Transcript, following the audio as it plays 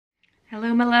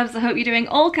Hello my loves, I hope you're doing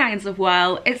all kinds of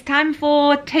well. It's time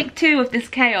for take 2 of this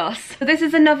chaos. So this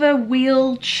is another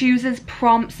Wheel chooses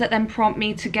prompts that then prompt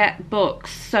me to get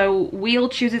books. So Wheel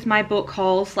chooses my book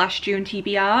haul / June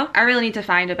TBR. I really need to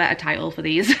find a better title for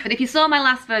these. But if you saw my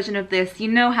last version of this, you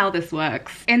know how this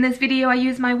works. In this video I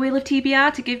use my Wheel of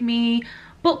TBR to give me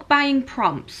book buying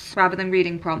prompts rather than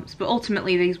reading prompts, but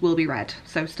ultimately these will be read.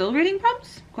 So still reading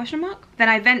prompts? Question mark? Then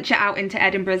I venture out into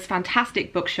Edinburgh's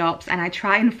fantastic bookshops and I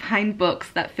try and find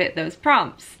books that fit those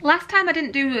prompts. Last time I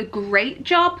didn't do a great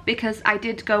job because I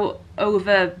did go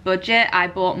over budget. I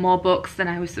bought more books than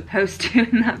I was supposed to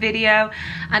in that video,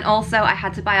 and also I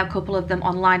had to buy a couple of them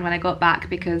online when I got back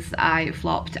because I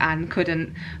flopped and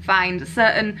couldn't find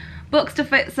certain books to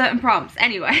fit certain prompts.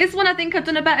 Anyway, this one I think I've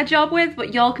done a better job with,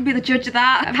 but y'all can be the judge of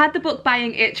that. I've had the book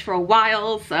buying itch for a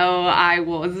while, so I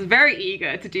was very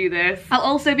eager to do this. I'll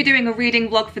also be doing a reading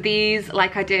vlog for these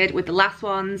like I did with the last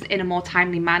ones in a more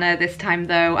timely manner this time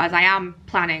though, as I am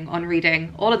planning on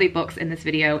reading all of the books in this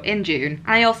video in June.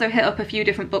 I also hit up a few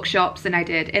different bookshops than I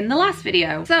did in the last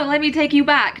video. So let me take you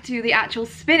back to the actual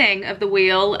spinning of the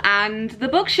wheel and the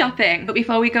book shopping. But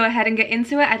before we go ahead and get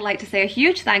into it, I'd like to say a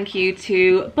huge thank you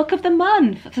to Book of the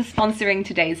Month for sponsoring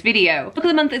today's video. Book of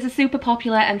the Month is a super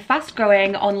popular and fast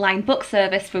growing online book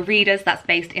service for readers that's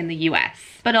based in the US,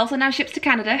 but also now ships to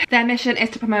Canada. Their mission is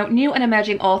to promote new and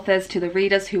emerging authors to the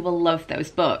readers who will love those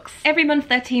books. Every month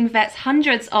their team vets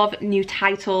hundreds of new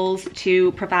titles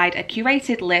to provide a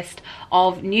curated list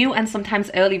of new and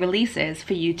sometimes early releases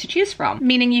for you to choose from,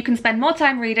 meaning you can spend more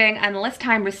time reading and less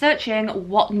time researching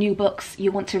what new books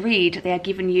you want to read. They are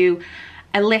giving you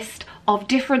a list of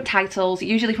different titles,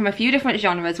 usually from a few different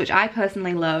genres, which I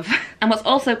personally love. And what's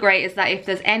also great is that if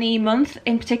there's any month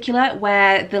in particular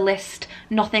where the list,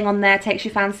 nothing on there takes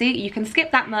your fancy, you can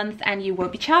skip that month and you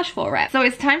won't be charged for it. So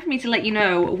it's time for me to let you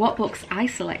know what books I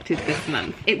selected this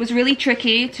month. It was really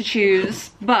tricky to choose,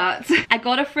 but I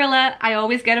got a thriller. I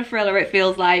always get a thriller, it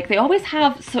feels like. They always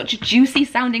have such juicy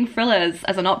sounding thrillers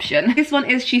as an option. This one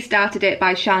is She Started It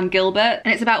by Sian Gilbert,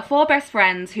 and it's about 4 best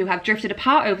friends who have drifted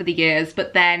apart over the years,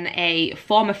 but then a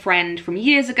former friend from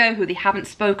years ago who they haven't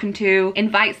spoken to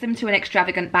invites them to an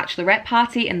extravagant bachelorette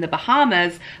party in the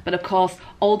Bahamas, but of course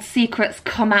old secrets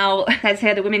come out. As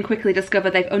here the women quickly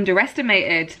discover they've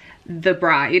underestimated the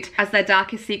bride. As their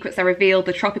darkest secrets are revealed,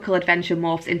 the tropical adventure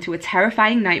morphs into a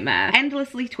terrifying nightmare.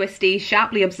 Endlessly twisty,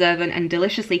 sharply observant, and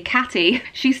deliciously catty,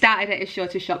 She Started It is sure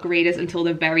to shock readers until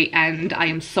the very end. I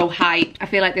am so hyped. I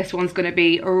feel like this one's gonna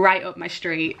be right up my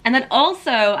street. And then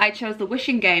also I chose The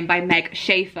Wishing Game by Meg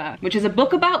Schaefer, which is a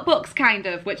book about books kind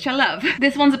of, which I love.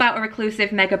 This one's about a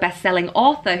reclusive mega best-selling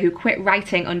author who quit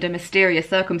writing under mysterious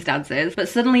circumstances, but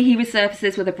suddenly he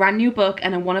resurfaces with a brand new book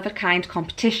and a one-of-a-kind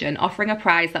competition, offering a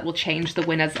prize that will change the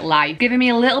winner's life. Giving me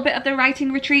a little bit of the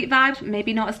writing retreat vibe,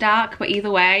 maybe not as dark, but either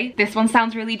way, this one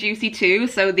sounds really juicy too,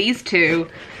 so these two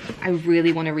I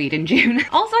really want to read in June.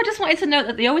 Also, I just wanted to note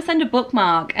that they always send a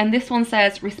bookmark, and this one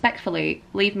says, respectfully,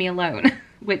 leave me alone.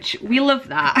 Which we love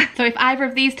that. So if either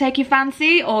of these take your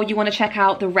fancy, or you want to check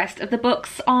out the rest of the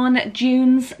books on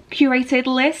June's curated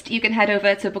list, you can head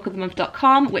over to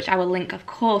bookofthemonth.com, which I will link of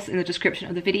course in the description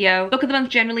of the video. Book of the Month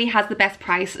generally has the best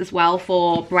price as well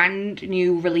for brand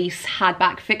new release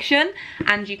hardback fiction,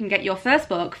 and you can get your first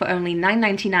book for only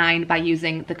 $9.99 by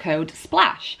using the code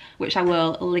SPLASH, which I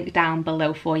will link down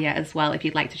below for you as well if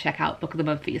you'd like to check out Book of the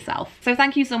Month for yourself. So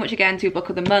thank you so much again to Book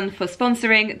of the Month for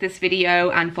sponsoring this video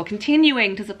and for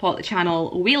continuing to support the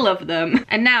channel. We love them.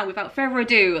 And now, without further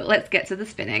ado, let's get to the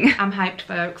spinning. I'm hyped,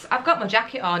 folks. I've got my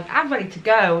jacket on. I'm ready to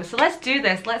go. So let's do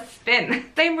this. Let's spin.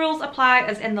 Same rules apply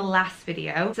as in the last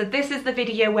video. So this is the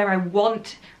video where I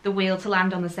want the wheel to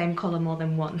land on the same colour more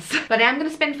than once. But I am going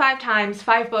to spin 5 times.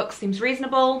 5 books seems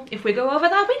reasonable. If we go over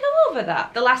that, we go over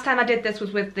that. The last time I did this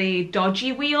was with the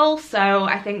dodgy wheel, so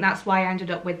I think that's why I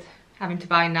ended up with having to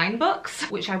buy 9 books,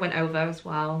 which I went over as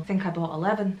well. I think I bought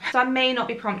 11. So I may not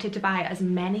be prompted to buy as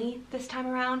many this time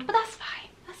around, but that's fine.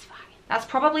 That's fine. That's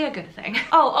probably a good thing.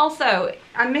 Oh, also,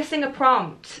 I'm missing a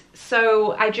prompt,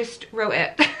 so I just wrote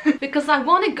it because I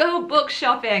want to go book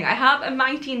shopping. I have a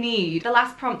mighty need. The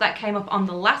last prompt that came up on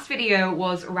the last video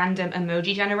was random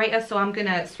emoji generator, so I'm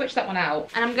gonna switch that one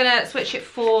out, and I'm gonna switch it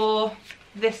for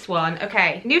this one.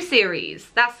 Okay, new series.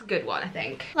 That's a good one, I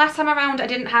think. Last time around I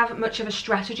didn't have much of a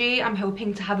strategy. I'm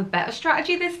hoping to have a better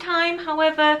strategy this time.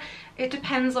 However, it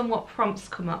depends on what prompts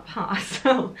come up, huh?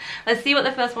 So let's see what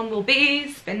the first one will be.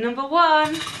 Spin number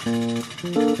 1.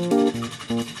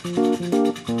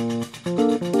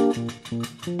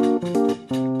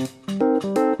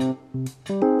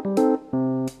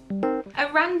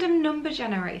 A Random number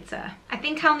generator. I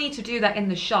think I'll need to do that in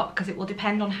the shop because it will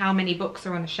depend on how many books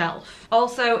are on a shelf.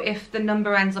 Also, if the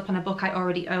number ends up on a book I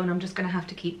already own, I'm just gonna have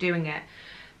to keep doing it.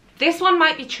 This one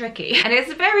might be tricky, and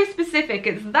it's very specific.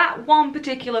 It's that one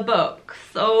particular book,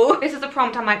 so this is a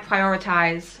prompt I might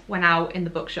prioritize when out in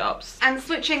the bookshops. And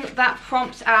switching that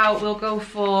prompt out, we'll go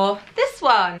for this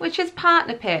one, which is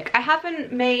partner pick. I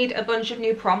haven't made a bunch of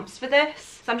new prompts for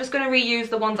this, so I'm just going to reuse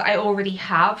the ones I already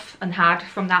have and had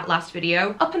from that last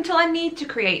video up until I need to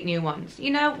create new ones.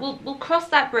 You know, we'll cross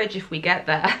that bridge if we get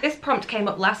there. This prompt came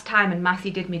up last time and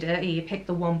Matthew did me dirty. He picked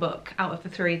the one book out of the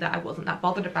 3 that I wasn't that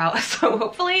bothered about, so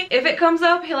hopefully if it comes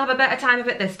up, he'll have a better time of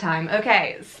it this time.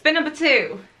 Okay, spin number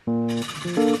 2.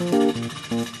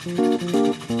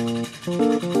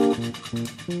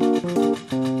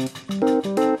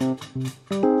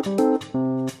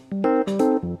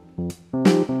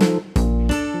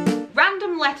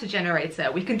 Random letter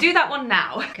generator. We can do that one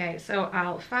now. Okay, so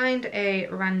I'll find a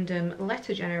random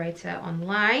letter generator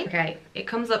online. Okay, it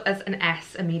comes up as an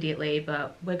S immediately,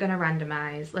 but we're gonna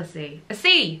randomize. Let's see. A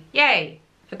C! Yay!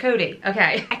 For Codie.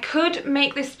 Okay, I could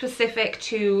make this specific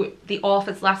to the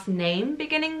author's last name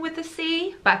beginning with a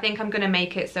C, but I think I'm gonna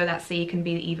make it so that C can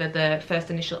be either the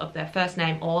first initial of their first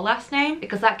name or last name,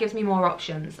 because that gives me more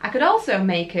options. I could also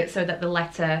make it so that the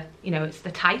letter, you know, it's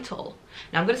the title.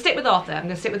 Now I'm gonna stick with author. I'm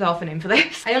gonna stick with author name for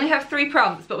this. I only have 3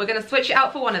 prompts, but we're gonna switch it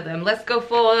out for one of them. Let's go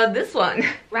for this one.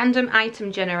 Random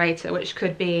item generator, which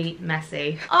could be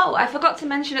messy. Oh, I forgot to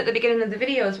mention at the beginning of the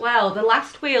video as well, the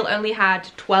last wheel only had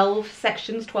 12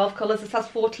 sections, 12 colours. This has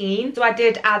 14. So I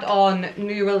did add on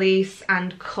new release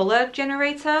and colour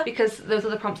generator because those are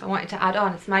the prompts I wanted to add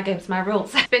on. It's my game, it's my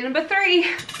rules. Spin number 3.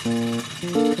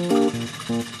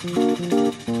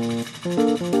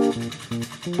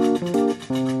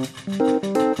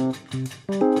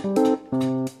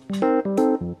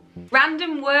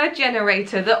 Random word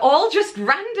generator. They're all just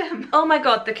random. Oh my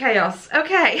god, the chaos.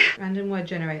 Okay. Random word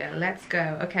generator. Let's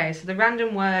go. Okay, so the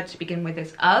random word to begin with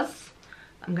is us.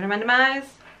 I'm gonna randomize.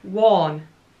 Worn.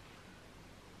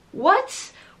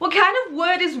 What? What kind of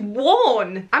word is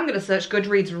worn? I'm gonna search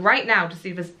Goodreads right now to see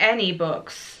if there's any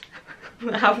books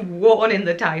that have worn in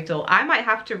the title. I might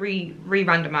have to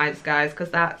re-randomize, guys, because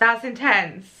that's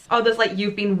intense. Oh, there's like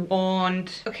you've been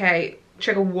warned. Okay.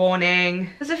 Trigger warning.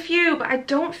 There's a few, but I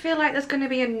don't feel like there's going to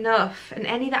be enough and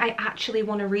any that I actually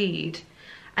want to read.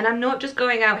 And I'm not just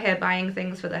going out here buying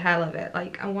things for the hell of it.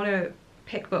 Like, I want to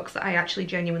pick books that I actually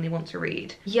genuinely want to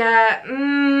read. Yeah,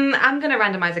 I'm going to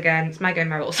randomize again. It's my game,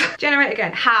 my rules. Generate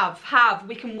again. Have.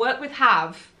 We can work with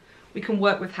have. We can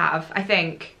work with have, I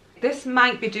think. This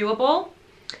might be doable.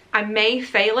 I may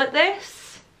fail at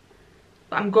this,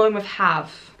 but I'm going with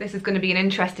have. This is going to be an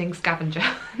interesting scavenger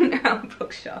around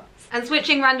bookshops. And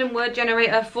switching random word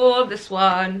generator for this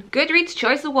one. Goodreads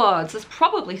Choice Awards. There's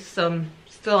probably some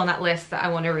still on that list that I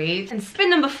want to read. And spin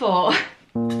number 4.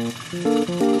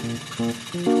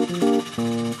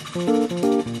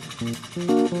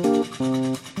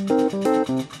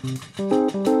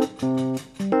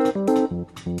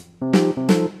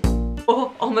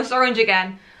 Oh, almost orange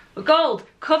again. Gold,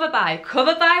 cover by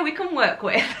we can work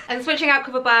with. And switching out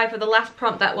cover by for the last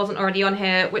prompt that wasn't already on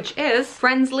here, which is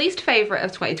friend's least favourite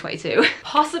of 2022.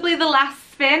 Possibly the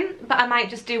last spin, but I might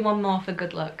just do one more for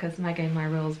good luck because my game, my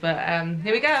rules. But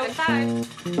here we go. Spin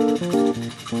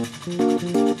 5.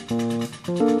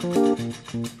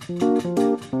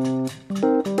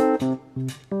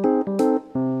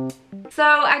 So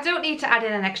I don't need to add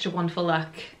in an extra one for luck.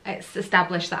 It's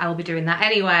established that I'll be doing that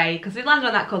anyway because we've landed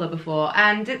on that colour before,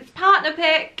 and it's partner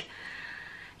pick.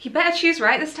 You better choose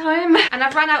right this time. And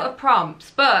I've run out of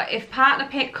prompts, but if partner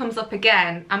pick comes up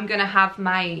again, I'm gonna have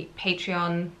my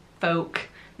Patreon folk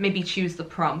maybe choose the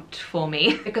prompt for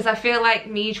me because I feel like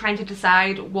me trying to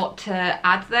decide what to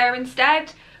add there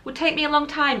instead would take me a long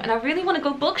time, and I really want to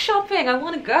go book shopping. I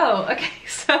want to go. Okay,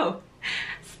 so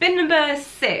spin number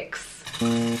 6. New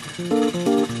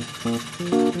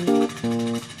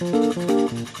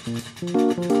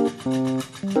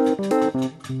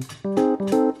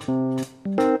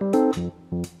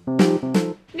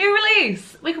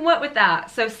release. We can work with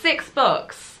that. So 6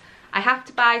 books. I have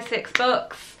to buy 6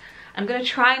 books. I'm gonna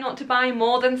try not to buy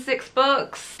more than 6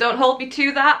 books. Don't hold me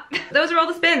to that. Those are all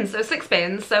the spins, so 6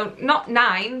 spins, so not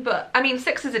 9, but I mean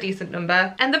 6 is a decent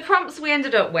number. And the prompts we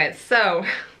ended up with, so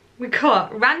we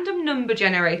got random number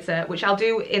generator, which I'll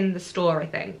do in the store, I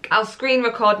think. I'll screen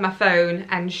record my phone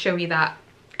and show you that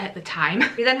at the time.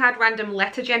 We then had random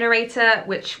letter generator,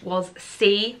 which was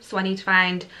C, so I need to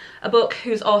find a book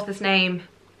whose author's name,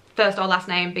 first or last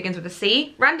name, begins with a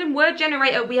C. Random word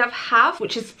generator, we have,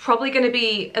 which is probably going to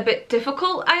be a bit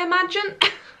difficult, I imagine.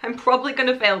 I'm probably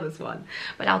gonna fail this one,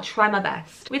 but I'll try my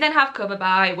best. We then have cover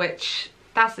by, which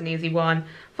that's an easy one,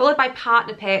 followed by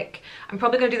partner pick. I'm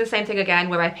probably gonna do the same thing again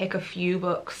where I pick a few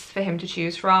books for him to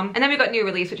choose from. And then we've got new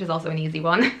release, which is also an easy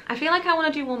one. I feel like I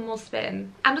wanna do one more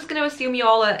spin. I'm just gonna assume you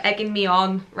all are egging me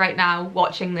on right now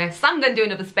watching this. I'm gonna do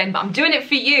another spin, but I'm doing it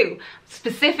for you,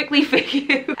 specifically for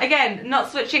you. Again,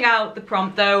 not switching out the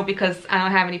prompt though, because I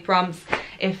don't have any prompts.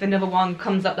 If another one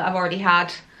comes up that I've already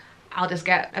had, I'll just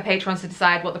get a patron to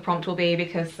decide what the prompt will be,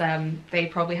 because they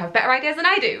probably have better ideas than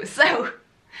I do. So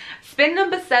spin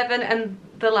number 7 and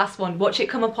the last one, watch it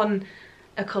come up on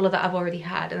a colour that I've already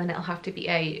had, and then it'll have to be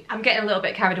 8. I'm getting a little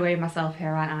bit carried away with myself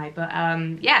here, aren't I? But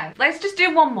yeah, let's just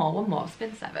do one more,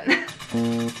 spin 7.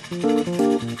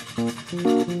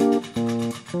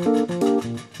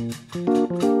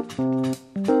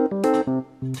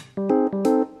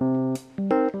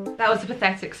 That was a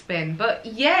pathetic spin, but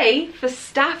yay for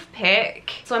staff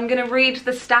pick. So I'm gonna read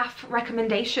the staff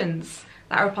recommendations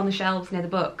that are up on the shelves near the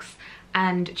books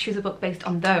and choose a book based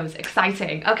on those.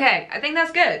 Exciting. Okay, I think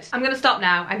that's good. I'm gonna stop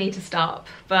now. I need to stop.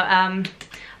 But I'm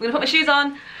gonna put my shoes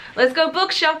on. Let's go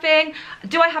book shopping.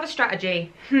 Do I have a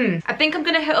strategy? I think I'm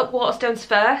gonna hit up Waterstones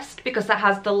first because that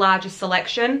has the largest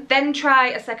selection. Then try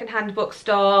a secondhand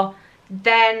bookstore.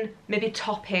 Then maybe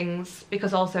Toppings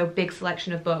because also big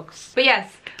selection of books. But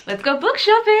yes, let's go book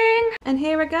shopping. And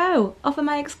here I go, off on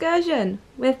my excursion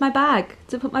with my bag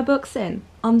to put my books in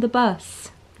on the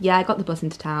bus. Yeah, I got the bus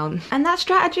into town. And that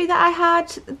strategy that I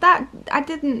had, I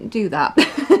didn't do that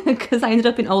because I ended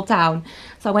up in Old Town.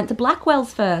 So I went to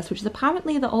Blackwell's first, which is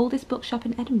apparently the oldest bookshop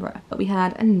in Edinburgh. But we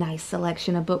had a nice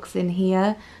selection of books in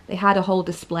here. They had a whole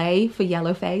display for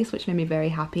Yellowface, which made me very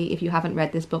happy. If you haven't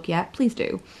read this book yet, please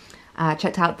do.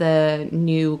 Checked out the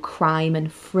new crime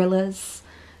and thrillers,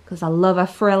 because I love a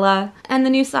thriller. And the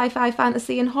new sci-fi,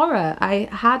 fantasy and horror. I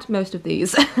had most of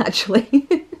these, actually.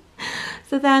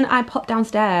 So then I popped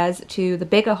downstairs to the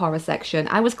bigger horror section.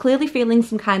 I was clearly feeling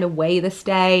some kind of way this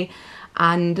day,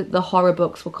 and the horror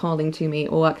books were calling to me,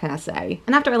 or what can I say?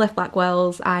 And after I left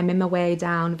Blackwell's, I made my way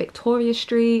down Victoria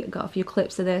Street. Got a few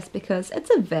clips of this because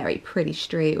it's a very pretty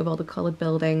street with all the coloured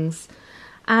buildings.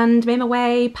 And made my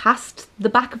way past the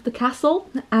back of the castle,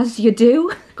 as you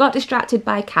do. Got distracted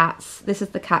by cats. This is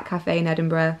the cat cafe in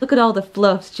Edinburgh. Look at all the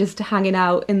fluffs just hanging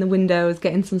out in the windows,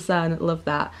 getting some sun. Love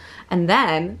that. And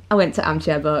then I went to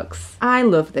Armchair Books. I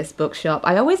love this bookshop.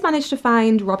 I always manage to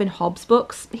find Robin Hobb's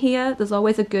books here. There's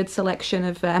always a good selection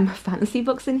of fantasy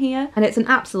books in here. And it's an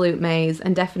absolute maze,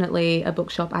 and definitely a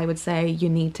bookshop I would say you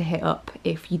need to hit up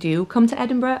if you do come to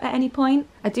Edinburgh at any point.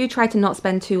 I do try to not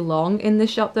spend too long in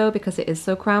this shop though, because it is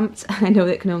so cramped. I know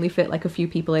that it can only fit like a few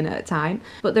people in at a time.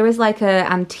 But there is like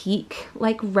a antique,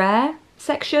 like rare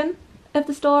section of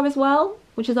the store as well,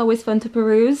 which is always fun to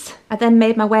peruse. I then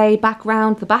made my way back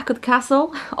round the back of the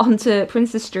castle onto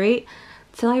Princess Street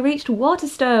till I reached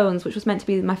Waterstones, which was meant to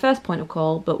be my first point of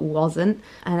call, but wasn't.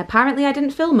 And apparently I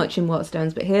didn't film much in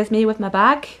Waterstones, but here's me with my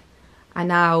bag. I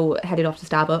now headed off to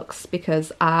Starbucks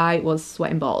because I was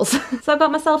sweating balls. So I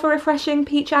got myself a refreshing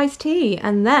peach iced tea,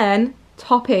 and then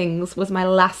Toppings was my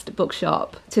last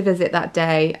bookshop to visit that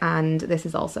day, and this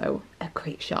is also a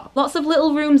great shop. Lots of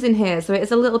little rooms in here, so it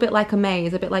is a little bit like a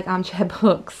maze, a bit like Armchair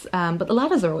Books, but the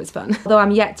ladders are always fun. Although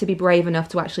I'm yet to be brave enough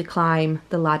to actually climb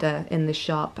the ladder in this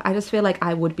shop. I just feel like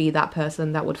I would be that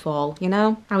person that would fall, you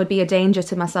know? I would be a danger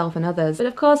to myself and others. But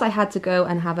of course I had to go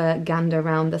and have a gander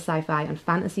around the sci-fi and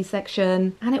fantasy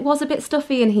section, and it was a bit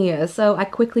stuffy in here, so I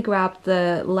quickly grabbed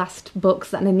the last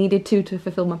books that I needed to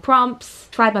fulfill my prompts,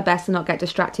 tried my best to not get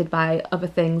distracted by other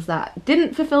things that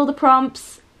didn't fulfill the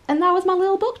prompts, and that was my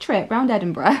little book trip around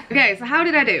Edinburgh. Okay, so how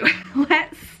did I do?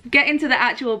 Let's get into the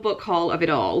actual book haul of it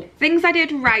all. Things I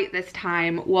did right this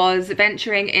time was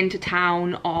venturing into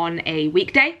town on a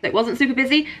weekday. It wasn't super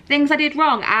busy. Things I did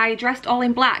wrong. I dressed all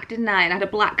in black, didn't I? And I had a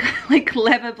black like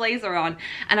leather blazer on,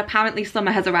 and apparently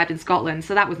summer has arrived in Scotland,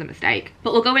 so that was a mistake.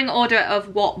 But we'll go in order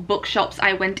of what bookshops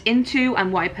I went into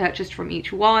and what I purchased from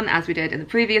each one, as we did in the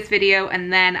previous video,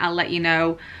 and then I'll let you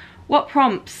know what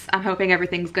prompts I'm hoping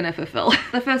everything's gonna fulfill.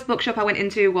 The first bookshop I went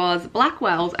into was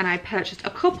Blackwell's, and I purchased a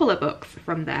couple of books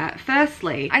from there.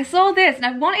 Firstly, I saw this and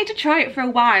I wanted to try it for a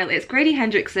while. It's Grady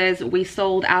Hendrix's We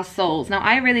Sold Our Souls. Now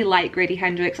I really like Grady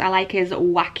Hendrix. I like his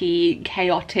wacky,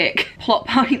 chaotic plot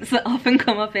points that often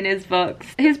come up in his books.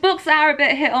 His books are a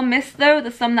bit hit or miss though.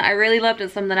 There's some that I really loved and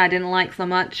some that I didn't like so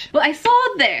much. But I saw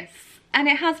this, and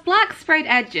it has black sprayed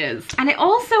edges, and it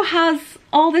also has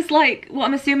all this like, what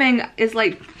I'm assuming is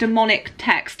like demonic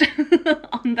text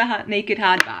on the naked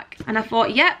hardback. And I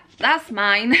thought, yep, that's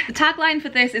mine. The tagline for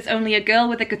this is "Only a girl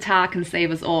with a guitar can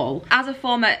save us all." As a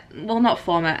former, well not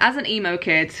former, as an emo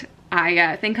kid,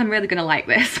 I think I'm really gonna like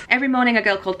this. Every morning a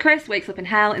girl called Chris wakes up in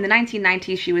hell. In the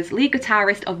 1990s she was lead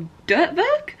guitarist of Edinburgh,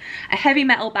 a heavy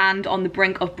metal band on the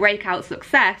brink of breakout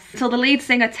success, until the lead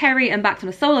singer Terry embarked on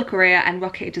a solo career and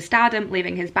rocketed to stardom,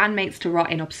 leaving his bandmates to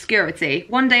rot in obscurity.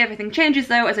 One day everything changes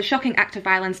though, as a shocking act of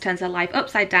violence turns her life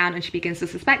upside down and she begins to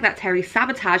suspect that Terry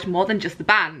sabotaged more than just the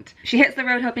band. She hits the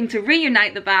road hoping to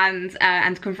reunite the band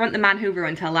and confront the man who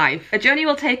ruined her life. A journey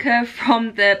will take her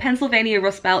from the Pennsylvania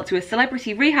Rust Belt to a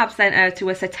celebrity rehab center to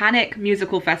a satanic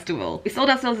musical festival. We sold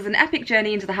ourselves as an epic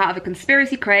journey into the heart of a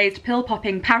conspiracy-crazed,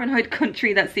 pill-popping, paranoid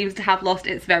country that seems to have lost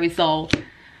its very soul.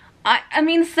 I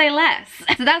mean, say less.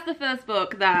 So that's the first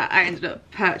book that I ended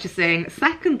up purchasing.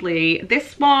 Secondly,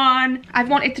 this one I've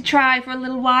wanted to try for a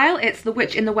little while. It's The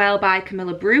Witch in the Well by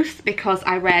Camilla Bruce, because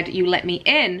I read You Let Me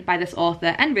In by this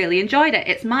author and really enjoyed it.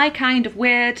 It's my kind of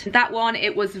weird. That one,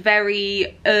 it was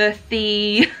very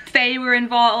earthy. Fae were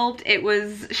involved. It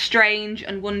was strange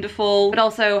and wonderful, but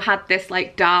also had this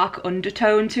like dark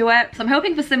undertone to it. So I'm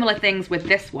hoping for similar things with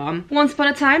this one. Once upon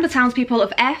a time, the townspeople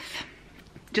of F,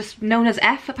 just known as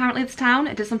F, apparently this town,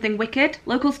 it did something wicked.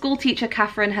 Local school teacher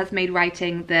Catherine has made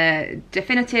writing the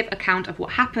definitive account of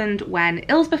what happened when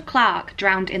Elizabeth Clark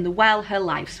drowned in the well, her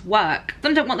life's work.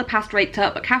 Some don't want the past raked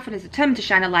up, but Catherine is determined to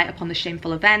shine a light upon the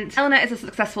shameful event. Eleanor is a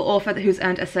successful author who's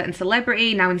earned a certain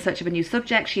celebrity. Now in search of a new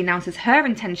subject, she announces her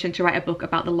intention to write a book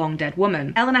about the long dead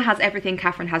woman. Eleanor has everything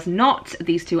Catherine has not.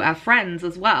 These two are friends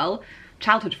as well.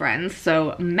 Childhood friends,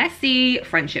 so messy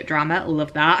friendship drama,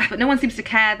 love that. But no one seems to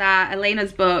care that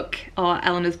Elena's book, or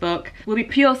Eleanor's book, will be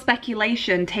pure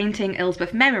speculation tainting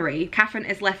Elizabeth's memory. Catherine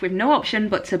is left with no option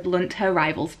but to blunt her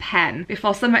rival's pen.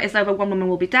 Before summer is over, one woman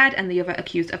will be dead and the other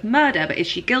accused of murder, but is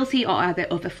she guilty or are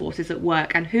there other forces at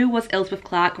work? And who was Elizabeth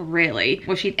Clark really?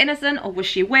 Was she innocent or was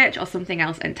she a witch or something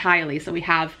else entirely? So we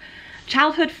have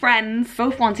childhood friends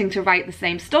both wanting to write the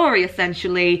same story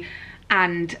essentially,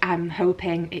 and I'm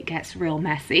hoping it gets real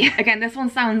messy. Again, this one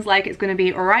sounds like it's going to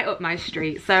be right up my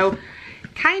street, so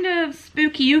kind of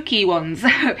spooky-ooky ones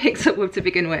I picked up with to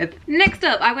begin with. Next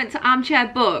up, I went to Armchair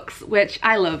Books, which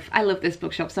I love. I love this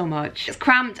bookshop so much. It's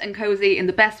cramped and cozy in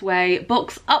the best way,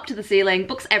 books up to the ceiling,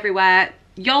 books everywhere,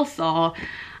 y'all saw.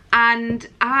 And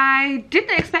I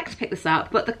didn't expect to pick this up,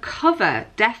 but the cover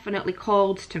definitely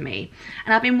called to me.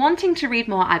 And I've been wanting to read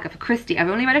more Agatha Christie. I've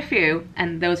only read a few,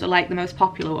 and those are like the most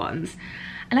popular ones.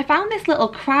 And I found this little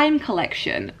crime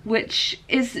collection, which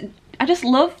is, I just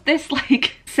love this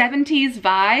like 70s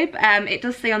vibe. It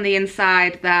does say on the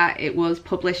inside that it was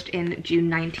published in June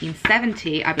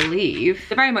 1970, I believe.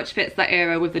 It very much fits that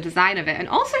era with the design of it. And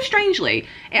also strangely,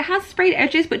 it has sprayed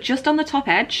edges, but just on the top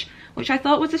edge, which I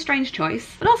thought was a strange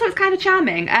choice, but also it's kind of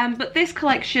charming. But this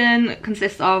collection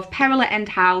consists of Peril at End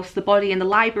House, The Body in the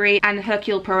Library, and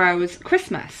Hercule Poirot's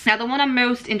Christmas. Now the one I'm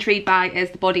most intrigued by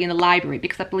is The Body in the Library,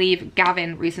 because I believe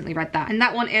Gavin recently read that. And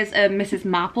that one is a Mrs.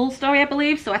 Marple story, I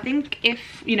believe. So I think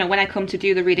if, you know, when I come to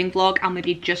do the reading vlog, I'll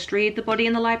maybe just read The Body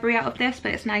in the Library out of this,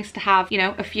 but it's nice to have, you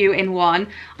know, a few in one.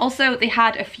 Also, they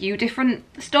had a few different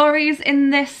stories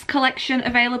in this collection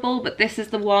available, but this is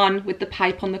the one with the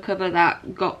pipe on the cover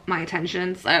that got my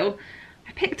attention, so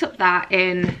I picked up that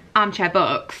in Armchair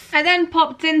Books. I then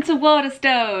popped into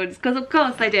Waterstones, because of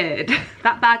course I did.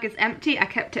 That bag is empty, I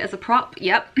kept it as a prop,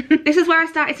 yep. This is where I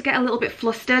started to get a little bit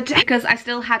flustered, because I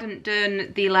still hadn't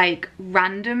done the like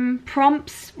random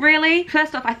prompts really.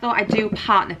 First off, I thought I'd do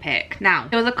partner pick. Now,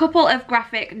 there was a couple of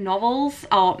graphic novels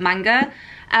or manga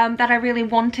that I really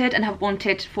wanted and have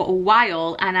wanted for a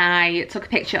while, and I took a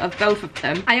picture of both of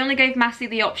them. I only gave Massey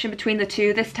the option between the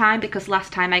two this time, because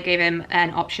last time I gave him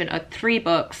an option of 3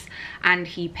 books and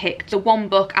he picked the one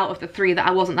book out of the 3 that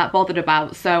I wasn't that bothered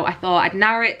about, so I thought I'd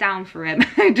narrow it down for him.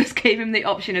 I just gave him the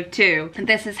option of 2, and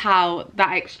this is how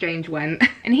that exchange went.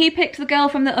 And he picked The Girl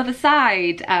from the Other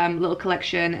Side, little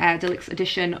collection, Deluxe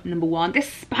Edition #1.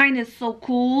 This spine is so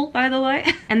cool, by the way.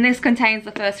 And this contains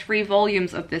the first 3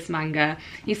 volumes of this manga.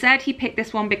 He said he picked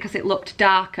this one because it looked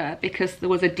darker, because there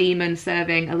was a demon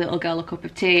serving a little girl a cup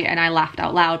of tea, and I laughed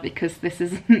out loud because this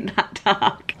isn't that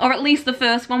dark. Or at least the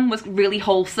first one was really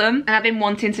wholesome, and I've been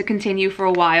wanting to continue for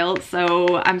a while,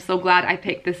 so I'm so glad I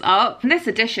picked this up. And this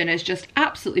edition is just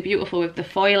absolutely beautiful with the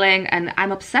foiling, and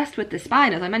I'm obsessed with the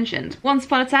spine, as I mentioned. Once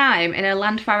upon a time, in a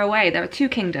land far away, there are 2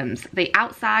 kingdoms. The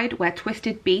outside, where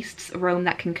twisted beasts roam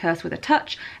that can curse with a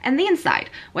touch, and the inside,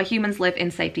 where humans live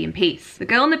in safety and peace. The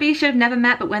girl and the beast should have never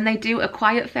met, but when they do, a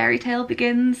quiet fairy tale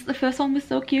begins. The first one was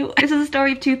so cute. This is a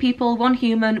story of 2 people, one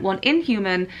human, one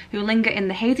inhuman, who linger in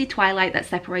the hazy twilight that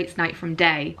separates night from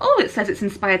day. Oh, it says it's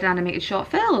inspired an animated short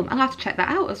film. I'll have to check that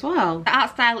out as well. The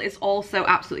art style is also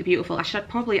absolutely beautiful. I should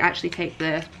probably actually take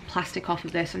the plastic off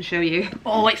of this and show you.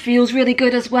 Oh, it feels really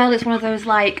good as well. It's one of those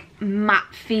like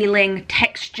matte feeling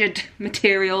textured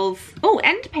materials. Oh,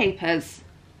 end papers,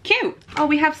 cute. Oh,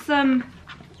 we have some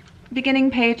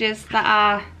beginning pages that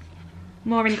are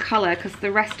more in colour because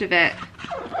the rest of it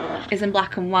is in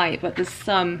black and white, but there's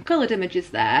some coloured images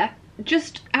there.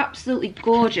 Just absolutely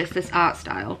gorgeous, this art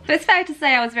style. But it's fair to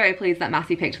say I was very pleased that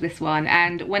Massey picked this one,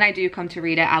 and when I do come to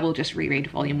read it, I will just reread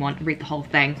volume 1 and read the whole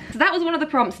thing. So that was one of the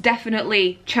prompts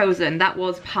definitely chosen. That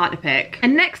was partner pick.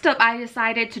 And next up, I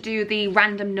decided to do the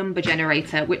random number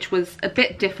generator, which was a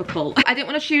bit difficult. I didn't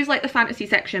want to choose like the fantasy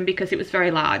section because it was very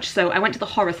large, so I went to the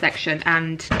horror section,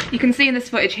 and you can see in this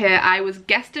footage here, I was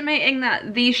guesstimating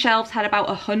that these shelves had about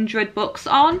 100 books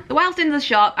on. Whilst in the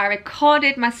shop, I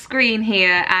recorded my screen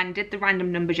here and did the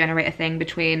random number generator thing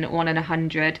between 1 and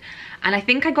 100, and I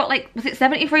think I got like, was it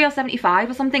 73 or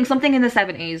 75 or something in the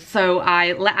 70s, so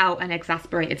I let out an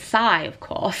exasperated sigh, of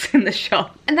course, in the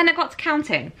shop. And then I got to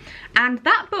counting, and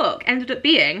that book ended up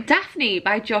being Daphne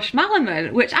by Josh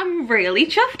Malerman, which I'm really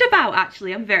chuffed about,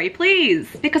 actually. I'm very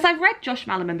pleased because I've read Josh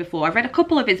Malerman before. I've read a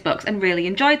couple of his books and really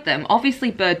enjoyed them,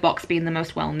 obviously Bird Box being the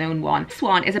most well-known one. This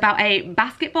one is about a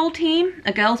basketball team,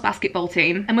 a girls basketball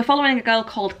team, and we're following a girl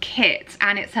called Kit,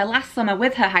 and it's her last summer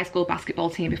with her high school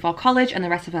basketball team before college and the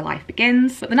rest of her life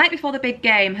begins. But the night before the big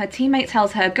game, her teammate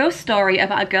tells her a ghost story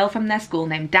about a girl from their school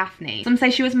named Daphne. Some say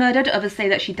she was murdered, others say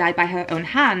that she died by her own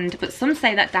hand, but some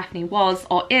say that Daphne was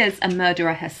or is a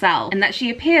murderer herself, and that she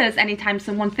appears anytime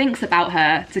someone thinks about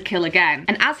her to kill again.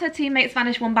 And as her teammates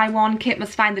vanish one by one, Kit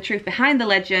must find the truth behind the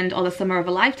legend, or the summer of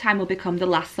a lifetime will become the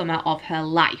last summer of her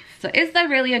life. So is there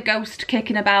really a ghost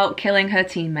kicking about killing her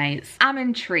teammates? I'm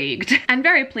intrigued. I'm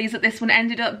very pleased that this one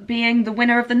ended up being the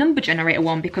winner of the number generator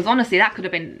one, because honestly that could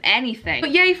have been anything.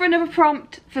 But yay for another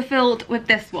prompt fulfilled with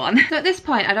this one. So at this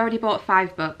point I'd already bought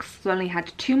 5 books, so I only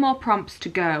had 2 more prompts to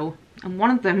go, and one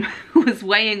of them was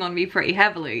weighing on me pretty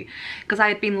heavily because I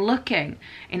had been looking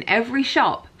in every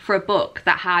shop for a book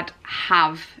that had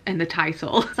 "have" in the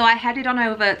title. So I headed on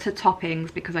over to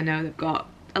Toppings because I know they've got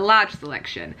a large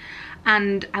selection,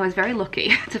 and I was very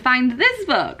lucky to find this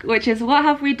book, which is What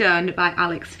Have We Done by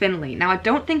Alex Finley. Now I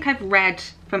don't think I've read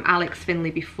from Alex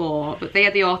Finley before, but they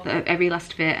are the author of Every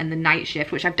Last Fit and The Night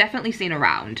Shift, which I've definitely seen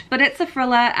around. But it's a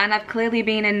thriller, and I've clearly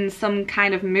been in some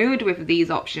kind of mood with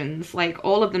these options. Like,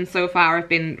 all of them so far have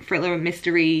been thriller and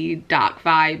mystery, dark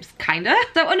vibes, kinda.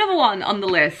 So another one on the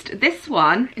list. This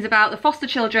one is about the foster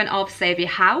children of Saviour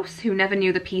House, who never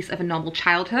knew the peace of a normal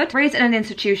childhood. Raised in an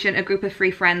institution, a group of 3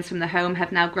 friends from the home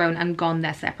have now grown and gone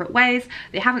their separate ways.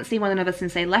 They haven't seen one another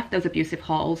since they left those abusive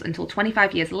halls until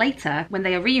 25 years later, when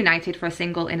they are reunited for a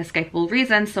single inescapable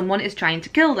reason: someone is trying to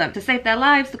kill them. To save their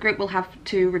lives, the group will have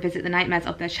to revisit the nightmares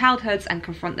of their childhoods and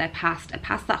confront their past, a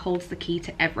past that holds the key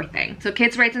to everything. So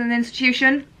kids raised in an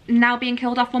institution, now being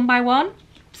killed off one by one.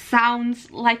 Sounds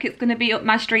like it's gonna be up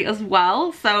my street as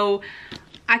well, so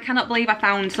I cannot believe I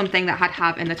found something that had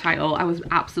 "have" in the title. I was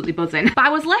absolutely buzzing. But I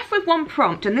was left with one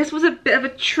prompt, and this was a bit of a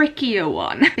trickier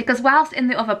one, because whilst in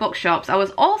the other bookshops, I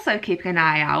was also keeping an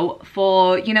eye out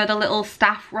for, you know, the little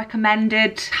staff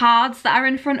recommended cards that are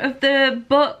in front of the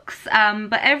books.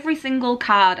 But every single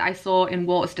card I saw in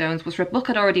Waterstones was for a book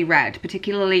I'd already read,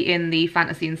 particularly in the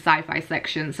fantasy and sci-fi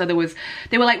section. So they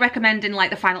were like recommending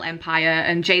like The Final Empire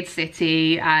and Jade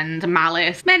City and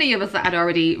Malice, many of us that I'd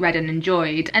already read and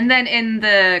enjoyed. And then in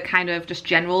the kind of just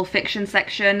general fiction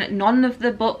section, none of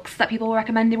the books that people were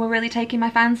recommending were really taking my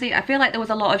fancy. I feel like there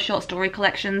was a lot of short story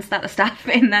collections that the staff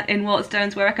in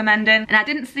Waterstones were recommending, and I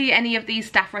didn't see any of these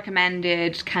staff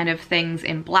recommended kind of things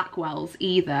in Blackwell's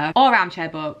either, or Armchair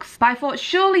Books. But I thought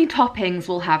surely Toppings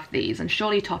will have these, and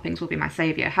surely Toppings will be my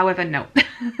saviour. However, no.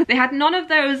 They had none of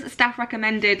those staff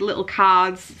recommended little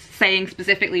cards saying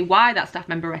specifically why that staff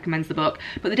member recommends the book,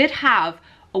 but they did have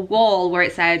a wall where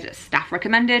it said staff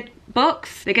recommended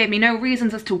books. They gave me no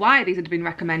reasons as to why these had been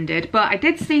recommended, but I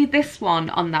did see this one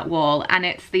on that wall, and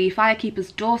it's The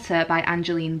Firekeeper's Daughter by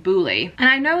Angeline Booley. And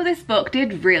I know this book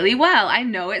did really well. I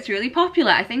know it's really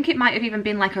popular. I think it might have even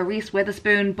been like a Reese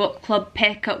Witherspoon book club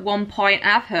pick at one point.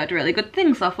 I've heard really good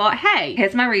things, so I thought, hey,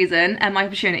 here's my reason and my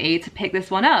opportunity to pick this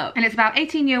one up. And it's about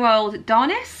 18-year-old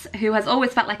Donis, who has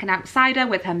always felt like an outsider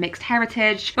with her mixed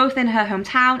heritage, both in her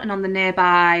hometown and on the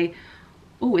nearby,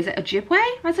 oh, is it Ojibwe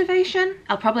reservation?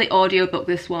 I'll probably audiobook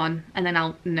this one and then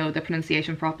I'll know the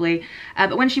pronunciation properly.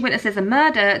 But when she witnesses a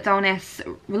murder, Donis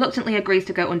reluctantly agrees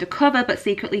to go undercover, but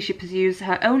secretly she pursues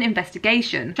her own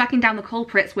investigation, tracking down the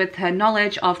culprits with her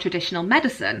knowledge of traditional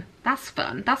medicine. That's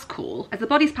fun, that's cool. As the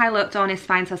bodies pile up, Donis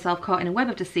finds herself caught in a web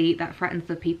of deceit that threatens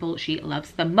the people she loves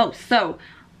the most. So,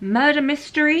 murder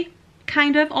mystery,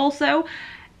 kind of, also.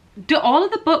 Do all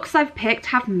of the books I've picked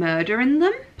have murder in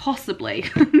them? Possibly.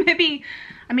 Maybe,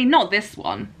 I mean, not this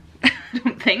one. I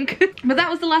don't think. But that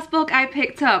was the last book I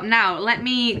picked up. Now, let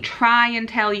me try and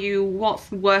tell you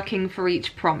what's working for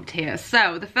each prompt here.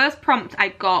 So, the first prompt I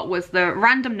got was the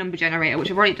random number generator, which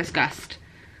I've already discussed.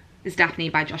 Is Daphne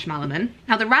by Josh Malerman.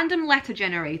 Now, the random letter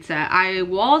generator, I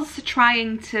was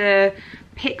trying to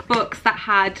pick books that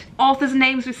had authors'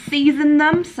 names with C's in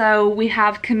them. So we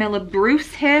have Camilla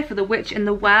Bruce here for The Witch in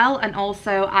the Well, and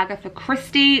also Agatha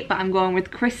Christie, but I'm going with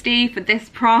Christie for this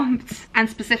prompt, and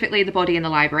specifically The Body in the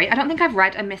Library. I don't think I've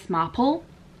read a Miss Marple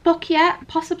book yet,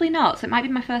 possibly not, so it might be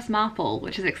my first Marple,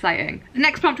 which is exciting. The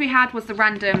next prompt we had was the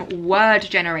random word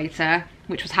generator,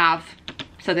 which was have,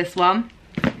 so this one.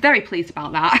 Very pleased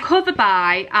about that. Cover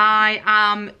by, I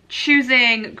am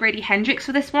choosing Grady Hendrix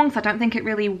for this one because I don't think it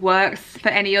really works for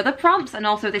any other prompts, and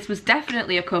also this was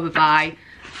definitely a cover by,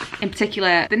 in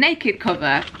particular the naked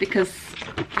cover, because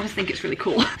I just think it's really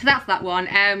cool. So that's that one.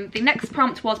 The next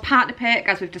prompt was partner pick,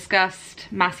 as we've discussed.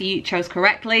 Massey chose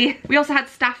correctly. We also had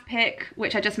staff pick,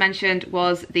 which I just mentioned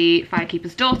was The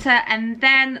Firekeeper's Daughter, and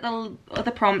then the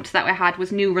other prompt that we had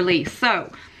was new release.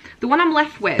 So the one I'm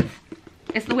left with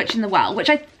is The Witch in the Well, which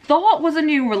I thought was a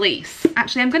new release.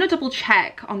 Actually, I'm gonna double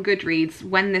check on Goodreads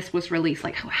when this was released.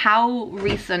 Like, how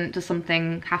recent does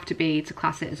something have to be to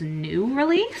class it as a new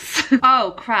release?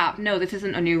 Oh crap, no, this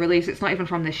isn't a new release. It's not even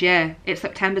from this year. It's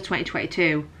September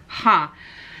 2022. Huh.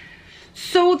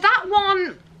 So that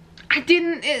one, I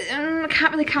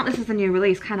can't really count this as a new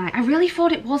release, can I? I really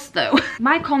thought it was though.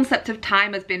 My concept of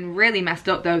time has been really messed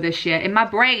up though this year. In my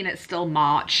brain, it's still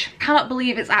March. Cannot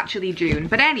believe it's actually June.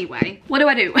 But anyway, what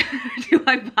do? Do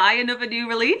I buy another new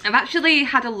release? I've actually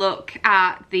had a look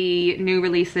at the new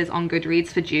releases on Goodreads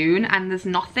for June, and there's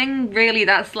nothing really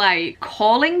that's like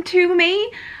calling to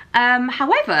me.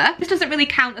 However, this doesn't really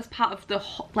count as part of the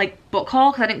like book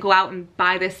haul because I didn't go out and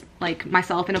buy this like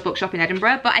myself in a bookshop in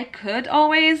Edinburgh, but I could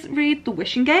always read The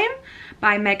Wishing Game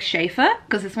by Meg Schaefer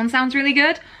because this one sounds really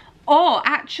good. Or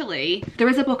actually, there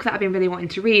is a book that I've been really wanting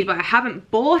to read, but I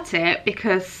haven't bought it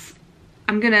because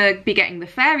I'm gonna be getting the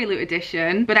Fairy Loot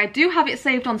edition, but I do have it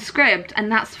saved on Scribd,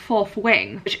 and that's Fourth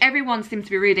Wing, which everyone seems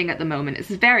to be reading at the moment. It's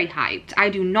very hyped. I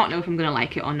do not know if I'm gonna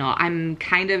like it or not. I'm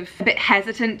kind of a bit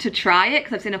hesitant to try it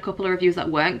because I've seen a couple of reviews that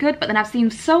weren't good, but then I've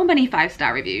seen so many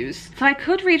 5-star reviews. So I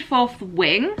could read Fourth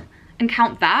Wing and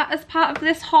count that as part of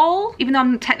this haul, even though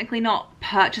I'm technically not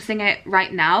purchasing it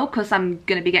right now because I'm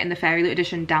gonna be getting the Fairy Loot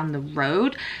edition down the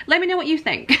road. Let me know what you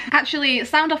think. Actually,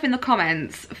 sound off in the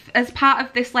comments. As part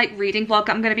of this like reading vlog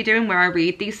I'm gonna be doing where I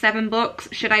read these 7 books,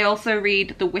 should I also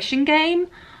read The Wishing Game?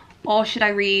 Or should I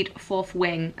read Fourth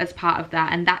Wing as part of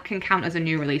that, and that can count as a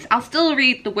new release? I'll still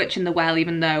read The Witch in the Well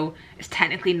even though it's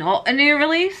technically not a new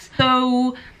release.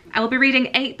 So I will be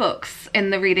reading 8 books in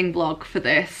the reading vlog for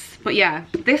this. But yeah,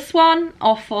 this one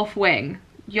or Fourth Wing,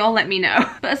 y'all let me know.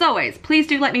 But as always, please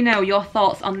do let me know your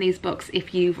thoughts on these books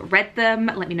if you've read them.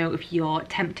 Let me know if you're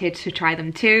tempted to try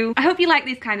them too. I hope you like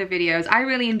these kind of videos. I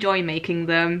really enjoy making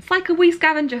them. It's like a wee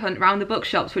scavenger hunt around the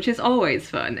bookshops, which is always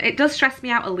fun. It does stress me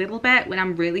out a little bit when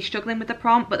I'm really struggling with the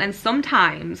prompt, but then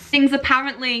sometimes things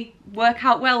apparently work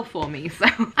out well for me, so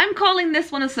I'm calling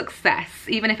this one a success,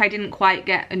 even if I didn't quite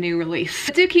get a new release.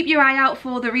 But do keep your eye out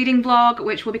for the reading vlog,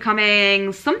 which will be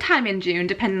coming sometime in June,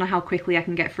 depending on how quickly I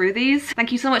can get through these.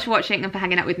 Thank you so much for watching and for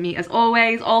hanging out with me as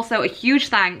always. Also, a huge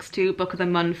thanks to Book of the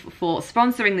Month for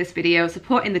sponsoring this video,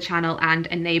 supporting the channel and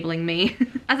enabling me.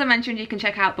 As I mentioned, you can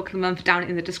check out Book of the Month down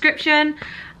in the description.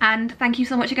 And thank you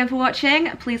so much again for watching.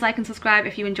 Please like and subscribe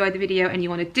if you enjoyed the video and you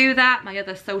want to do that. My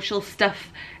other social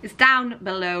stuff is down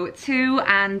below too,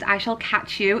 and I shall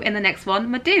catch you in the next one,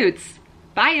 my dudes.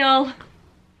 Bye y'all.